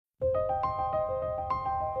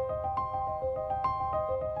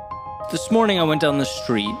This morning I went down the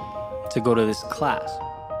street to go to this class.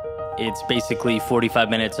 It's basically 45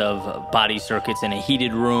 minutes of body circuits in a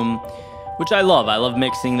heated room, which I love. I love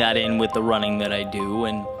mixing that in with the running that I do.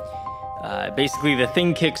 And basically the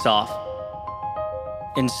thing kicks off.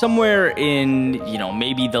 And somewhere in,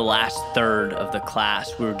 maybe the last third of the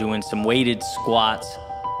class, we were doing some weighted squats.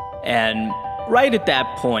 And right at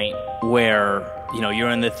that point where, you're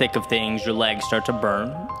in the thick of things, your legs start to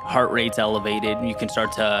burn, heart rate's elevated, you can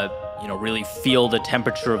start to, really feel the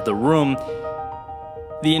temperature of the room.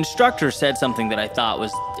 The instructor said something that I thought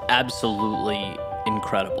was absolutely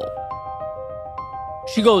incredible.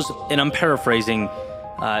 She goes, and I'm paraphrasing,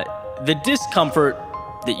 the discomfort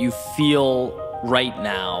that you feel right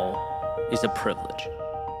now is a privilege.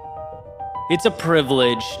 It's a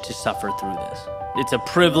privilege to suffer through this. It's a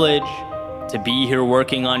privilege to be here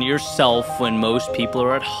working on yourself when most people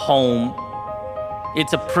are at home.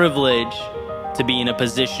 It's a privilege to be in a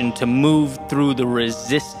position to move through the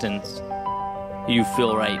resistance you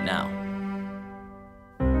feel right now.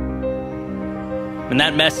 And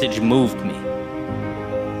that message moved me.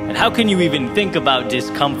 And how can you even think about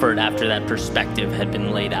discomfort after that perspective had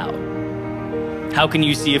been laid out? How can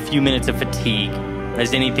you see a few minutes of fatigue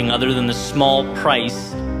as anything other than the small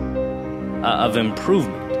price of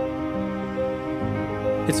improvement?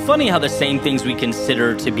 It's funny how the same things we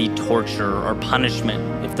consider to be torture or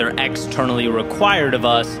punishment, if they're externally required of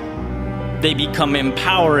us, they become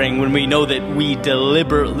empowering when we know that we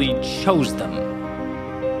deliberately chose them.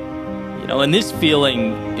 And this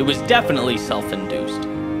feeling, it was definitely self-induced.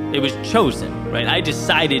 It was chosen, right? I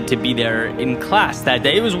decided to be there in class that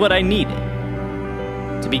day. It was what I needed.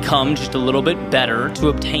 To become just a little bit better, to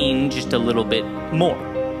obtain just a little bit more.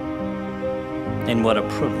 And what a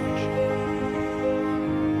privilege.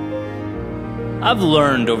 I've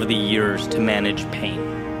learned over the years to manage pain.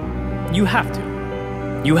 You have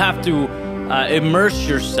to. You have to immerse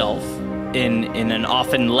yourself in an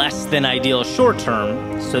often less than ideal short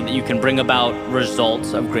term so that you can bring about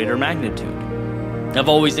results of greater magnitude. I've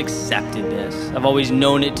always accepted this. I've always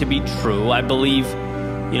known it to be true. I believe,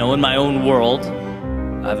 in my own world,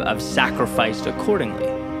 I've sacrificed accordingly.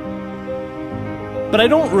 But I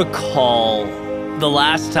don't recall the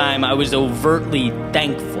last time I was overtly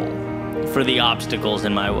thankful for the obstacles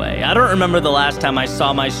in my way. I don't remember the last time I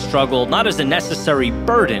saw my struggle not as a necessary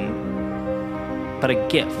burden, but a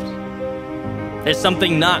gift. As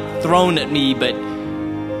something not thrown at me, but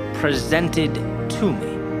presented to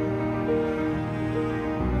me.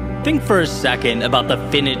 Think for a second about the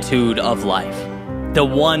finitude of life. The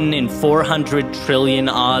 1 in 400 trillion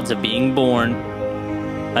odds of being born.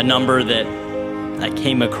 A number that I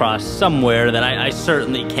came across somewhere that I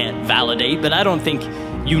certainly can't validate, but I don't think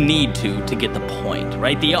you need to get the point,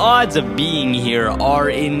 right? The odds of being here are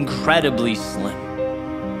incredibly slim.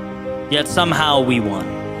 Yet somehow we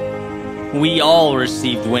won. We all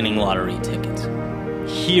received winning lottery tickets.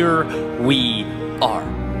 Here we are,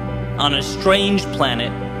 on a strange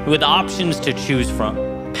planet with options to choose from,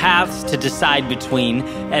 paths to decide between,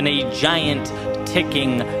 and a giant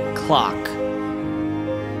ticking clock.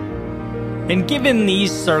 And given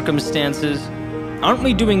these circumstances, aren't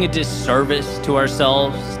we doing a disservice to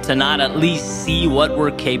ourselves to not at least see what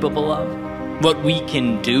we're capable of? What we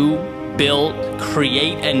can do, build,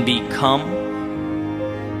 create, and become?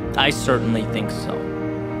 I certainly think so.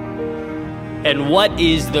 And what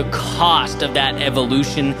is the cost of that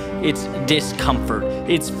evolution? It's discomfort.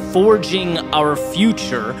 It's forging our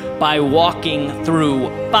future by walking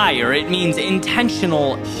through fire. It means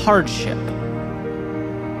intentional hardship.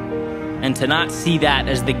 And to not see that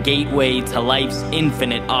as the gateway to life's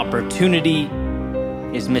infinite opportunity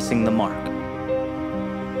is missing the mark.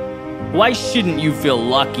 Why shouldn't you feel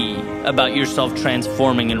lucky about yourself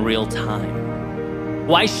transforming in real time?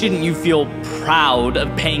 Why shouldn't you feel proud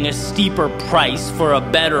of paying a steeper price for a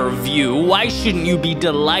better view? Why shouldn't you be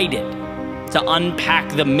delighted to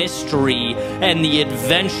unpack the mystery and the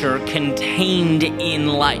adventure contained in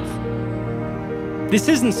life? This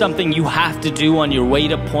isn't something you have to do on your way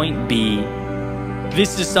to point B.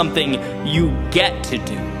 This is something you get to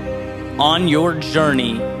do on your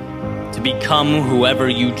journey to become whoever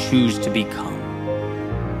you choose to become.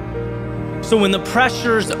 So when the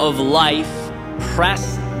pressures of life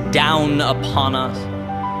press down upon us,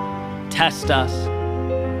 test us,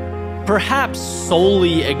 perhaps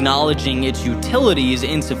solely acknowledging its utility is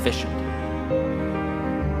insufficient.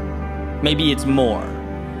 Maybe it's more.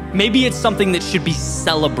 Maybe it's something that should be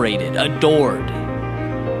celebrated, adored.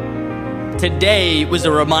 Today was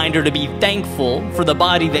a reminder to be thankful for the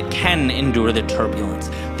body that can endure the turbulence,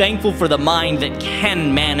 thankful for the mind that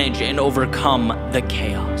can manage and overcome the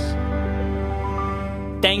chaos.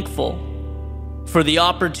 thankful for the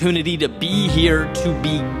opportunity to be here to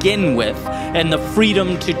begin with and the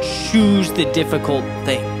freedom to choose the difficult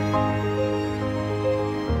thing.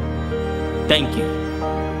 Thank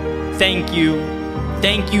you. Thank you.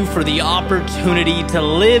 Thank you for the opportunity to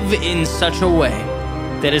live in such a way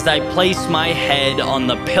that as I place my head on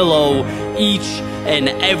the pillow each and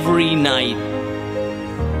every night,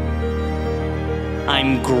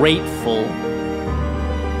 I'm grateful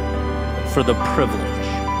for the privilege.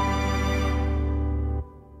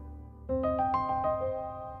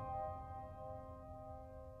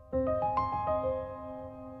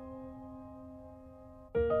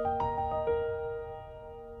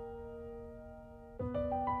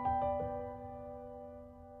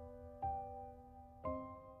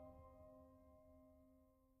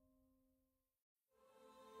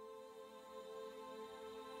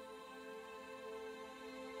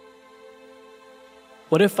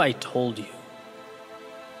 What if I told you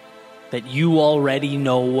that you already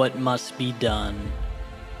know what must be done?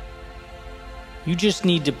 You just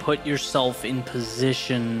need to put yourself in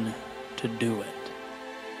position to do it.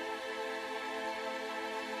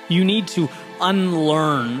 You need to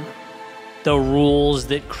unlearn the rules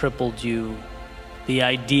that crippled you, the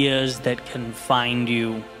ideas that confined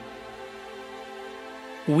you.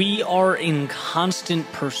 We are in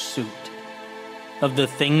constant pursuit of the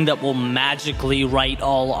thing that will magically right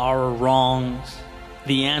all our wrongs,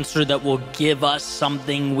 the answer that will give us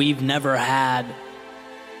something we've never had.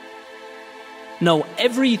 No,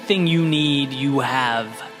 everything you need, you have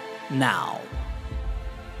now.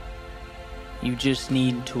 You just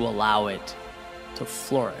need to allow it to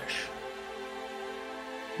flourish.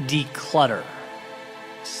 Declutter.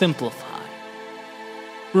 Simplify.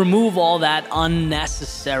 Remove all that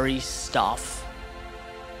unnecessary stuff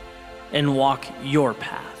and walk your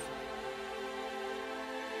path.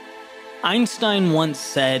 Einstein once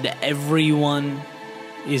said, everyone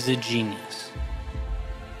is a genius.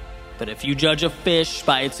 But if you judge a fish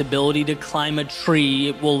by its ability to climb a tree,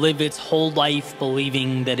 it will live its whole life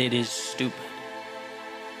believing that it is stupid.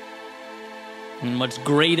 And what's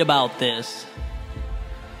great about this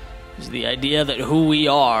is the idea that who we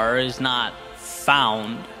are is not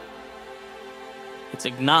found. It's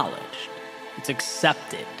acknowledged. It's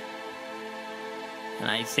accepted. And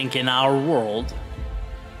I think in our world,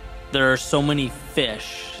 there are so many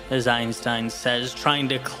fish, as Einstein says, trying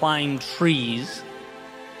to climb trees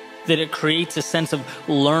that it creates a sense of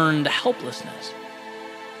learned helplessness.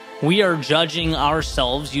 We are judging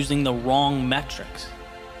ourselves using the wrong metrics.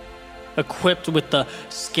 Equipped with the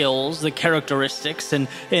skills, the characteristics, and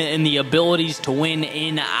the abilities to win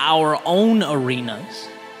in our own arenas,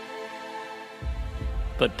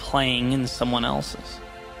 but playing in someone else's.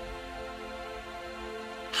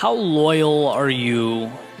 How loyal are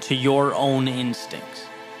you to your own instincts?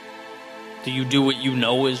 Do you do what you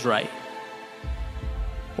know is right?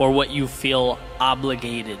 Or what you feel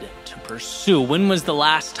obligated to pursue? When was the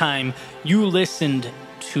last time you listened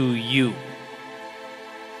to you?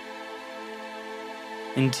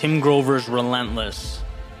 In Tim Grover's Relentless,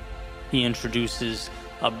 he introduces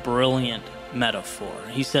a brilliant metaphor.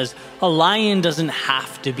 He says, a lion doesn't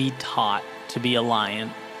have to be taught to be a lion.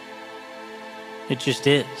 It just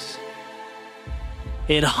is.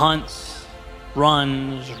 It hunts,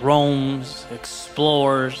 runs, roams,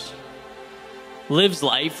 explores, lives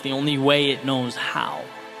life the only way it knows how.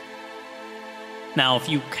 Now, if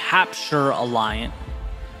you capture a lion,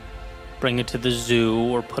 bring it to the zoo,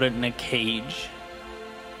 or put it in a cage,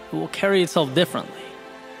 it will carry itself differently.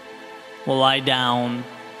 It will lie down,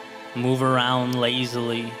 move around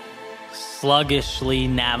lazily, sluggishly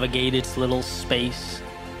navigate its little space.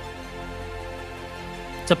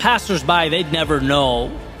 To passersby, they'd never know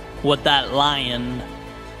what that lion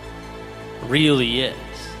really is.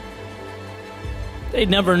 They'd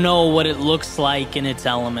never know what it looks like in its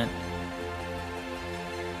element.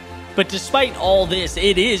 But despite all this,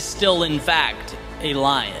 it is still, in fact, a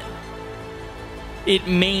lion. It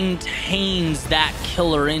maintains that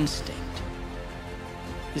killer instinct.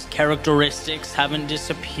 His characteristics haven't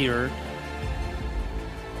disappeared.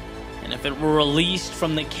 And if it were released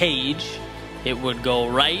from the cage, it would go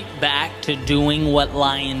right back to doing what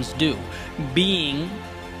lions do, being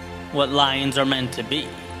what lions are meant to be.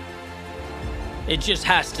 It just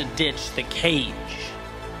has to ditch the cage.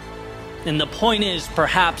 And the point is,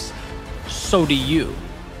 perhaps, so do you.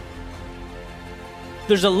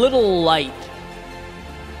 There's a little light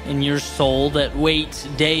in your soul that waits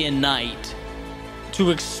day and night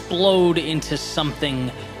to explode into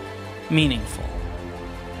something meaningful,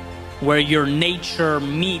 where your nature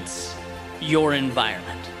meets your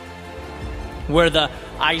environment, where the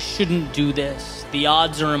 "I shouldn't do this," the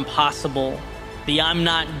 "odds are impossible," the "I'm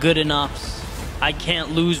not good enough," "I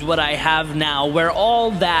can't lose what I have now," where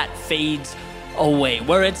all that fades away,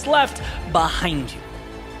 where it's left behind you.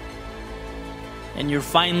 And you're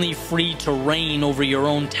finally free to reign over your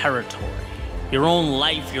own territory, your own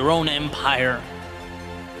life, your own empire.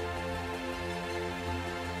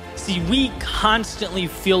 See, we constantly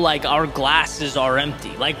feel like our glasses are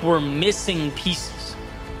empty, like we're missing pieces,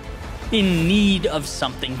 in need of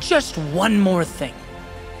something, just one more thing.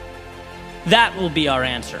 That will be our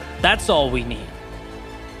answer. That's all we need.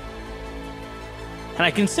 And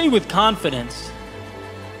I can say with confidence,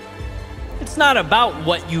 it's not about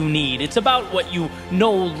what you need, it's about what you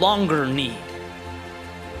no longer need.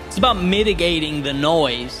 It's about mitigating the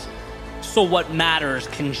noise so what matters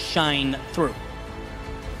can shine through.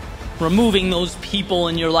 Removing those people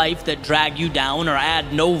in your life that drag you down or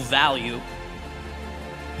add no value.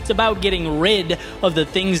 It's about getting rid of the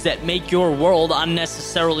things that make your world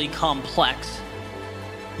unnecessarily complex.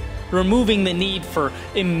 Removing the need for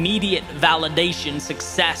immediate validation,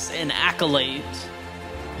 success, and accolades.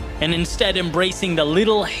 And instead embracing the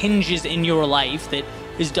little hinges in your life that,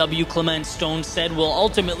 as W. Clement Stone said, will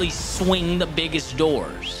ultimately swing the biggest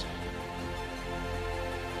doors.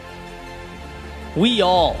 We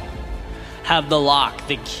all have the lock,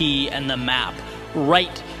 the key, and the map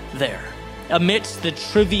right there, amidst the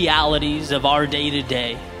trivialities of our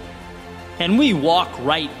day-to-day. And we walk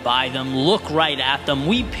right by them, look right at them,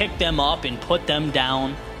 we pick them up and put them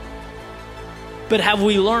down. But have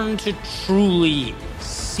we learned to truly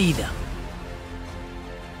see them?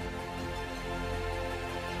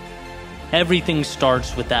 Everything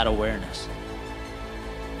starts with that awareness.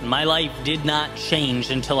 My life did not change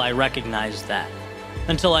until I recognized that.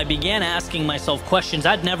 Until I began asking myself questions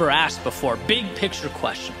I'd never asked before. Big picture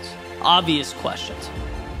questions. Obvious questions.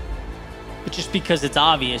 But just because it's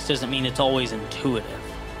obvious doesn't mean it's always intuitive,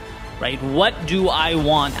 right? What do I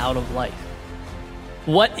want out of life?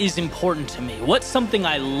 What is important to me? What's something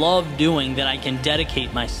I love doing that I can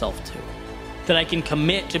dedicate myself to? That I can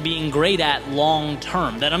commit to being great at long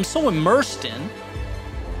term? That I'm so immersed in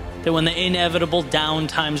that when the inevitable down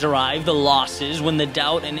times arrive, the losses, when the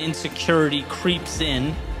doubt and insecurity creeps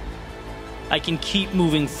in, I can keep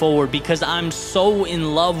moving forward because I'm so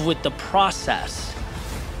in love with the process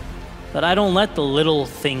that I don't let the little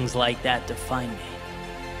things like that define me.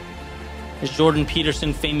 As Jordan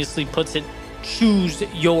Peterson famously puts it, choose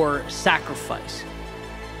your sacrifice.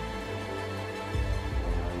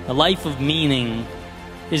 A life of meaning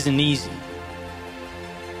isn't easy,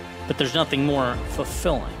 but there's nothing more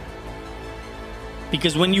fulfilling.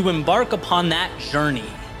 Because when you embark upon that journey,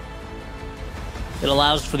 it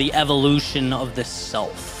allows for the evolution of the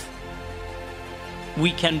self.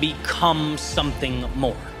 We can become something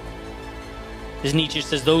more. As Nietzsche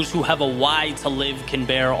says, those who have a why to live can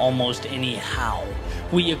bear almost any how.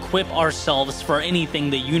 We equip ourselves for anything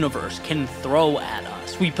the universe can throw at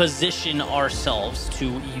us. We position ourselves to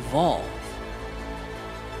evolve.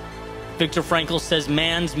 Viktor Frankl says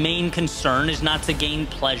man's main concern is not to gain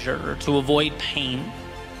pleasure or to avoid pain,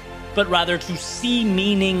 but rather to see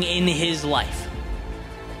meaning in his life.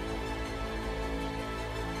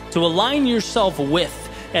 To align yourself with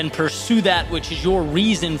and pursue that which is your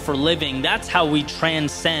reason for living, that's how we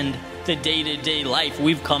transcend the day-to-day life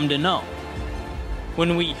we've come to know.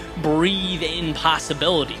 When we breathe in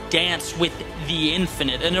possibility, dance with the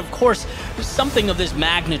infinite, and of course, something of this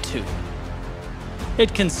magnitude.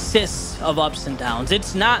 It consists of ups and downs.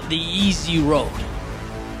 It's not the easy road,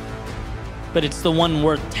 but it's the one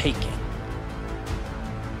worth taking.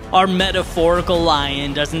 Our metaphorical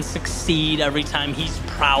lion doesn't succeed every time he's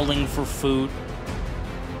prowling for food,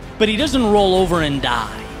 but he doesn't roll over and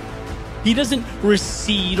die. He doesn't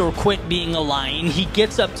recede or quit being a lion. He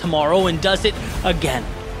gets up tomorrow and does it again,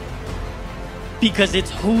 because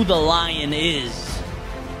it's who the lion is.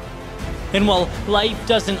 And while life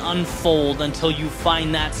doesn't unfold until you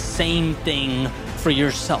find that same thing for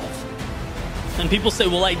yourself. And people say,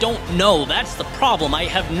 well, I don't know. That's the problem. I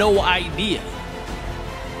have no idea.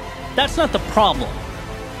 That's not the problem.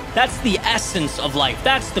 That's the essence of life.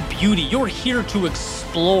 That's the beauty. You're here to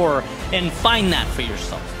explore and find that for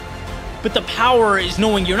yourself. But the power is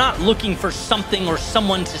knowing you're not looking for something or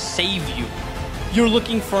someone to save you. You're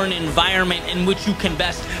looking for an environment in which you can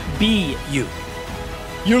best be you.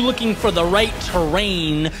 You're looking for the right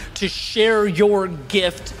terrain to share your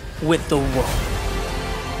gift with the world.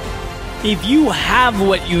 If you have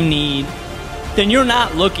what you need, then you're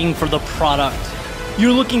not looking for the product.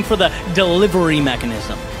 You're looking for the delivery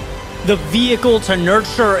mechanism, the vehicle to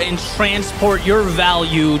nurture and transport your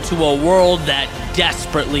value to a world that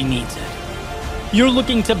desperately needs it. You're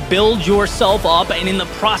looking to build yourself up and in the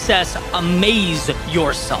process, amaze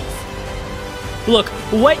yourself. Look,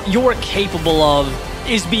 what you're capable of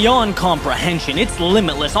is beyond comprehension. It's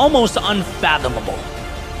limitless, almost unfathomable.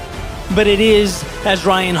 But it is, as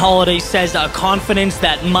Ryan Holiday says, a confidence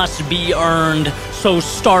that must be earned. So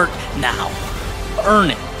start now.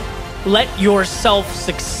 Earn it. Let yourself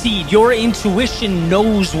succeed. Your intuition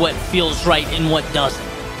knows what feels right and what doesn't.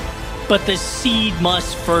 But the seed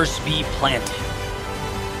must first be planted.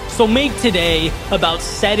 So make today about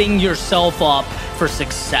setting yourself up for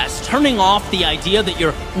success, turning off the idea that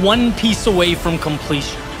you're one piece away from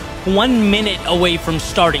completion, 1 minute away from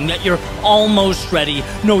starting, that you're almost ready.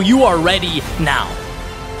 No, you are ready now.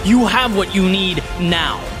 You have what you need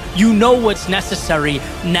now. You know what's necessary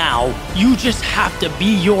now. You just have to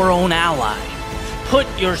be your own ally. Put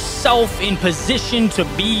yourself in position to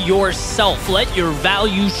be yourself. Let your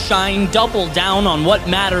values shine. Double down on what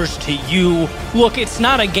matters to you. Look, it's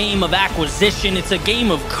not a game of acquisition. It's a game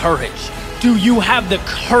of courage. Do you have the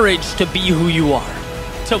courage to be who you are?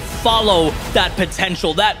 To follow that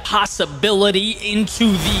potential, that possibility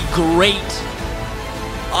into the great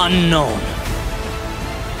unknown.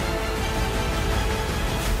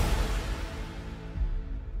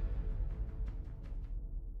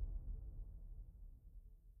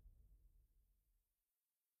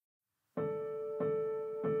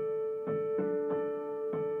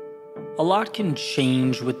 A lot can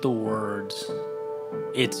change with the words,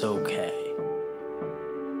 "It's okay."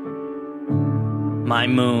 My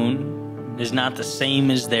moon is not the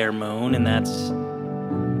same as their moon, and that's,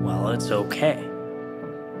 well, it's okay.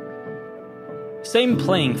 Same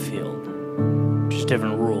playing field, just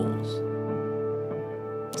different rules.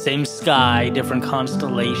 Same sky, different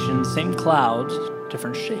constellations, same clouds,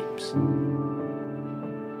 different shapes.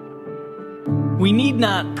 We need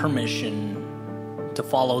not permission to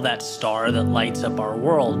follow that star that lights up our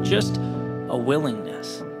world, just a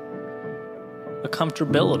willingness, a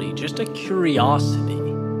comfortability, just a curiosity.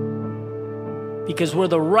 Because where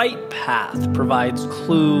the right path provides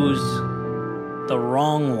clues, the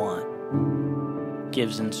wrong one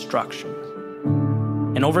gives instructions.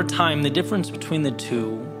 And over time, the difference between the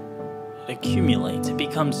two, it accumulates, it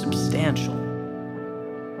becomes substantial.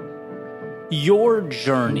 Your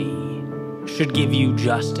journey should give you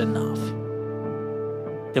just enough.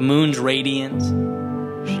 The moon's radiance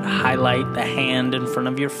should highlight the hand in front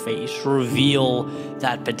of your face, reveal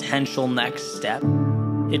that potential next step.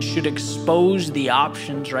 It should expose the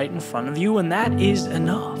options right in front of you, and that is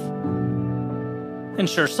enough. And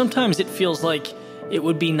sure, sometimes it feels like it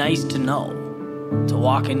would be nice to know, to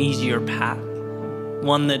walk an easier path,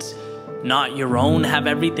 one that's not your own, have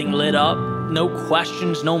everything lit up, no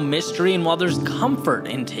questions, no mystery, and while there's comfort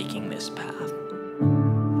in taking this path,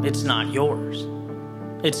 it's not yours.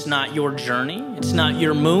 It's not your journey, it's not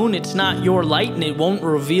your moon, it's not your light, and it won't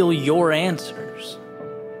reveal your answers.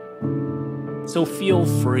 So feel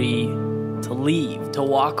free to leave, to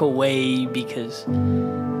walk away, because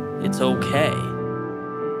it's okay.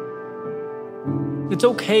 It's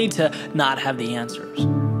okay to not have the answers.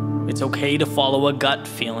 It's okay to follow a gut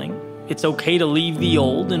feeling. It's okay to leave the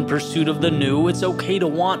old in pursuit of the new. It's okay to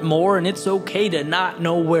want more, and it's okay to not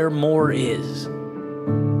know where more is.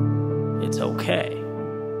 It's okay.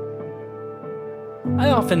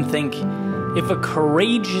 I often think if a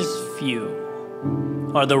courageous few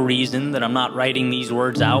are the reason that I'm not writing these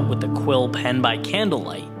words out with a quill pen by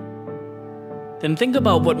candlelight, then think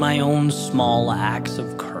about what my own small acts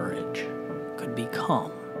of courage could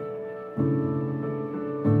become.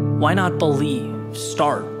 Why not believe,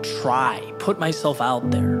 start, try, put myself out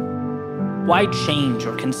there? Why change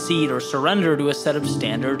or concede or surrender to a set of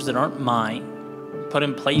standards that aren't mine, put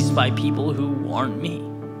in place by people who aren't me?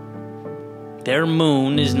 Their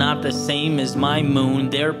moon is not the same as my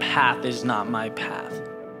moon. Their path is not my path.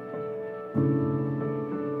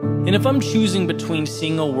 And if I'm choosing between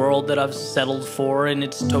seeing a world that I've settled for in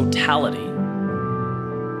its totality,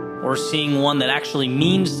 or seeing one that actually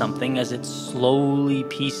means something as it's slowly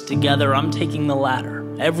pieced together, I'm taking the latter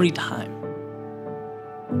every time.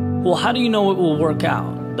 Well, how do you know it will work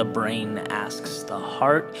out? The brain asks the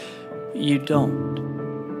heart. You don't.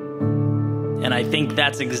 And I think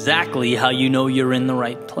that's exactly how you know you're in the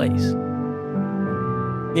right place.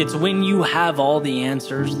 It's when you have all the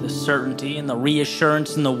answers, the certainty, and the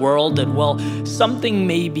reassurance in the world that, well, something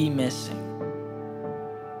may be missing.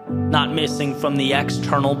 Not missing from the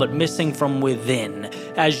external, but missing from within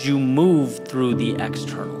as you move through the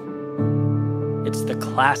external. It's the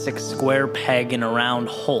classic square peg in a round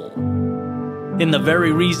hole. And the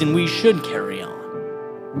very reason we should carry on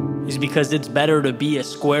is because it's better to be a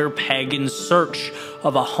square peg in search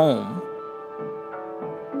of a home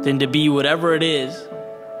than to be whatever it is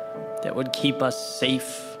that would keep us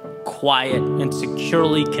safe, quiet, and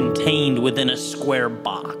securely contained within a square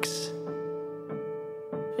box.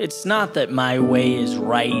 It's not that my way is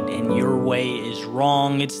right and your way is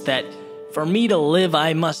wrong. It's that for me to live,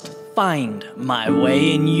 I must find my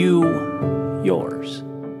way and you yours.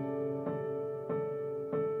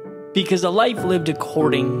 Because a life lived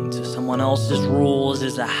according to someone else's rules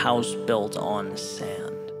is a house built on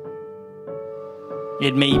sand.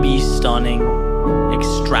 It may be stunning,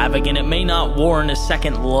 extravagant, it may not warrant a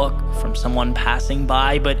second look from someone passing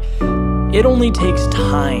by, but it only takes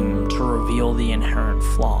time to reveal the inherent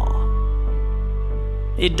flaw.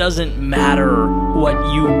 It doesn't matter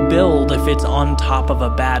what you build if it's on top of a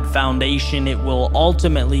bad foundation, it will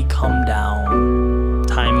ultimately come down.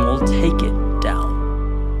 Time will take it down.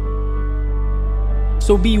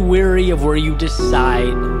 So be wary of where you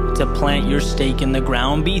decide to plant your stake in the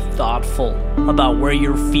ground. Be thoughtful about where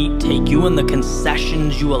your feet take you and the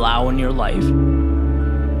concessions you allow in your life.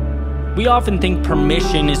 We often think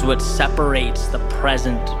permission is what separates the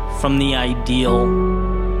present from the ideal.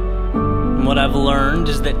 And what I've learned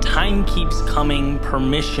is that time keeps coming,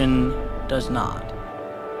 permission does not.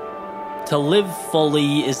 To live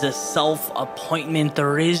fully is a self-appointment.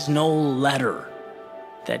 There is no letter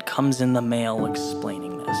that comes in the mail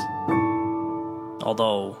explaining this.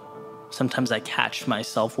 Although, sometimes I catch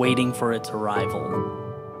myself waiting for its arrival.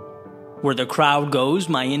 Where the crowd goes,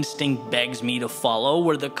 my instinct begs me to follow.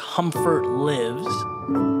 Where the comfort lives,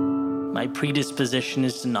 my predisposition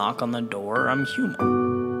is to knock on the door. I'm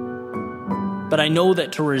human. But I know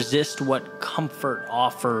that to resist what comfort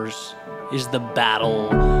offers is the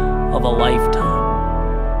battle of a lifetime.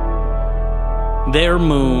 Their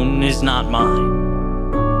moon is not mine.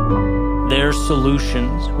 Their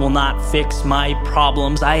solutions will not fix my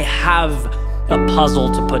problems. I have a puzzle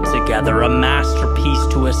to put together, a masterpiece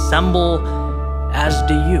to assemble, as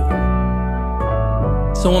do you.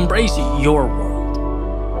 So embrace your world.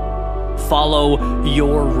 Follow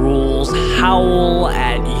your rules. Howl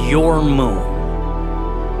at your moon.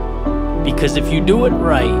 Because if you do it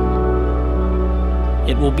right,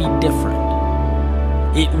 it will be different.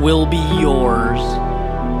 It will be yours.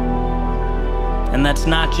 And that's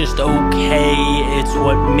not just okay, it's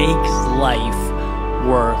what makes life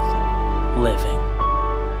worth living.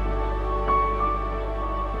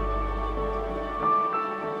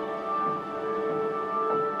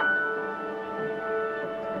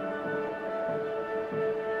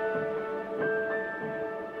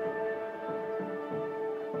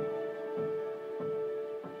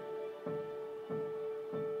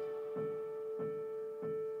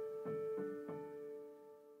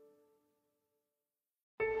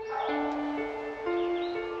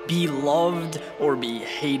 Be loved or be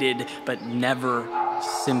hated, but never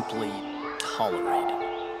simply tolerated.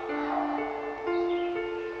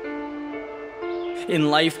 In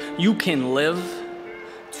life, you can live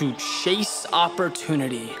to chase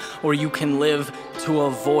opportunity, or you can live to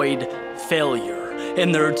avoid failure.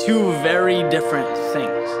 And there are two very different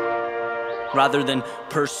things. Rather than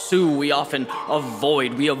pursue, we often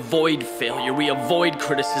avoid. We avoid failure. We avoid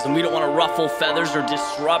criticism. We don't want to ruffle feathers or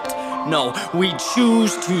disrupt. No, we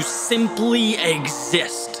choose to simply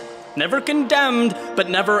exist. Never condemned, but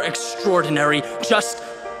never extraordinary. Just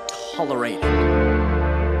tolerated.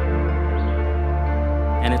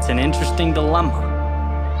 And it's an interesting dilemma.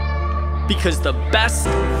 Because the best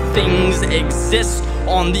things exist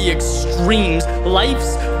on the extremes,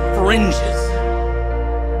 life's fringes.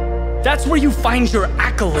 That's where you find your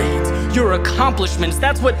accolades, your accomplishments.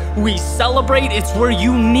 That's what we celebrate. It's where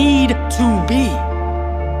you need to be.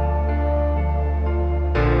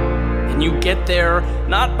 And you get there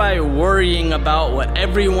not by worrying about what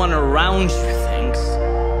everyone around you thinks,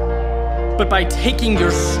 but by taking your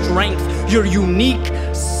strength, your unique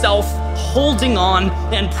self, holding on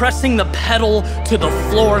and pressing the pedal to the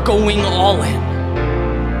floor, going all in.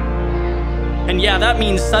 And yeah, that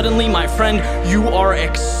means suddenly, my friend, you are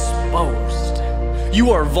exposed.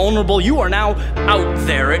 You are vulnerable. You are now out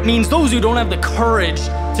there. It means those who don't have the courage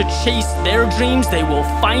to chase their dreams, they will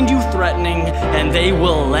find you threatening and they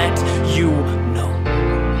will let you know.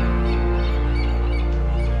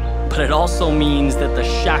 But it also means that the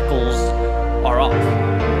shackles are off.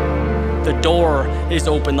 The door is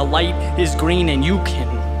open, the light is green, and you can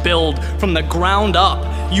build from the ground up.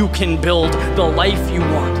 You can build the life you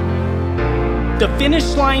want. The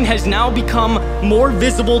finish line has now become more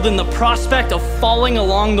visible than the prospect of falling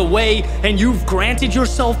along the way, and you've granted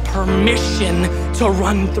yourself permission to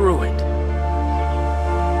run through it.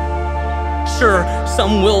 Sure,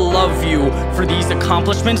 some will love you for these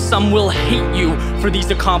accomplishments, some will hate you for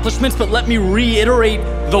these accomplishments, but let me reiterate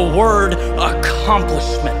the word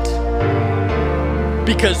accomplishment.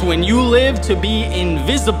 Because when you live to be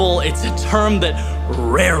invisible, it's a term that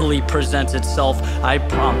rarely presents itself, I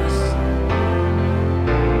promise.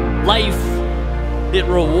 Life, it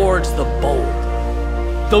rewards the bold.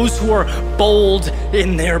 Those who are bold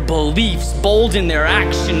in their beliefs, bold in their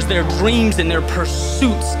actions, their dreams, and their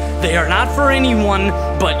pursuits. They are not for anyone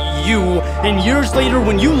but you. And years later,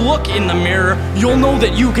 when you look in the mirror, you'll know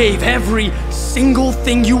that you gave every single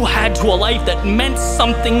thing you had to a life that meant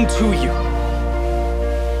something to you.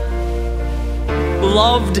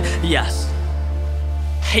 Loved, yes.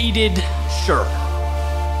 Hated, sure.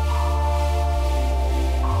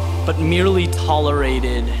 But merely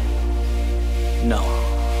tolerated, no.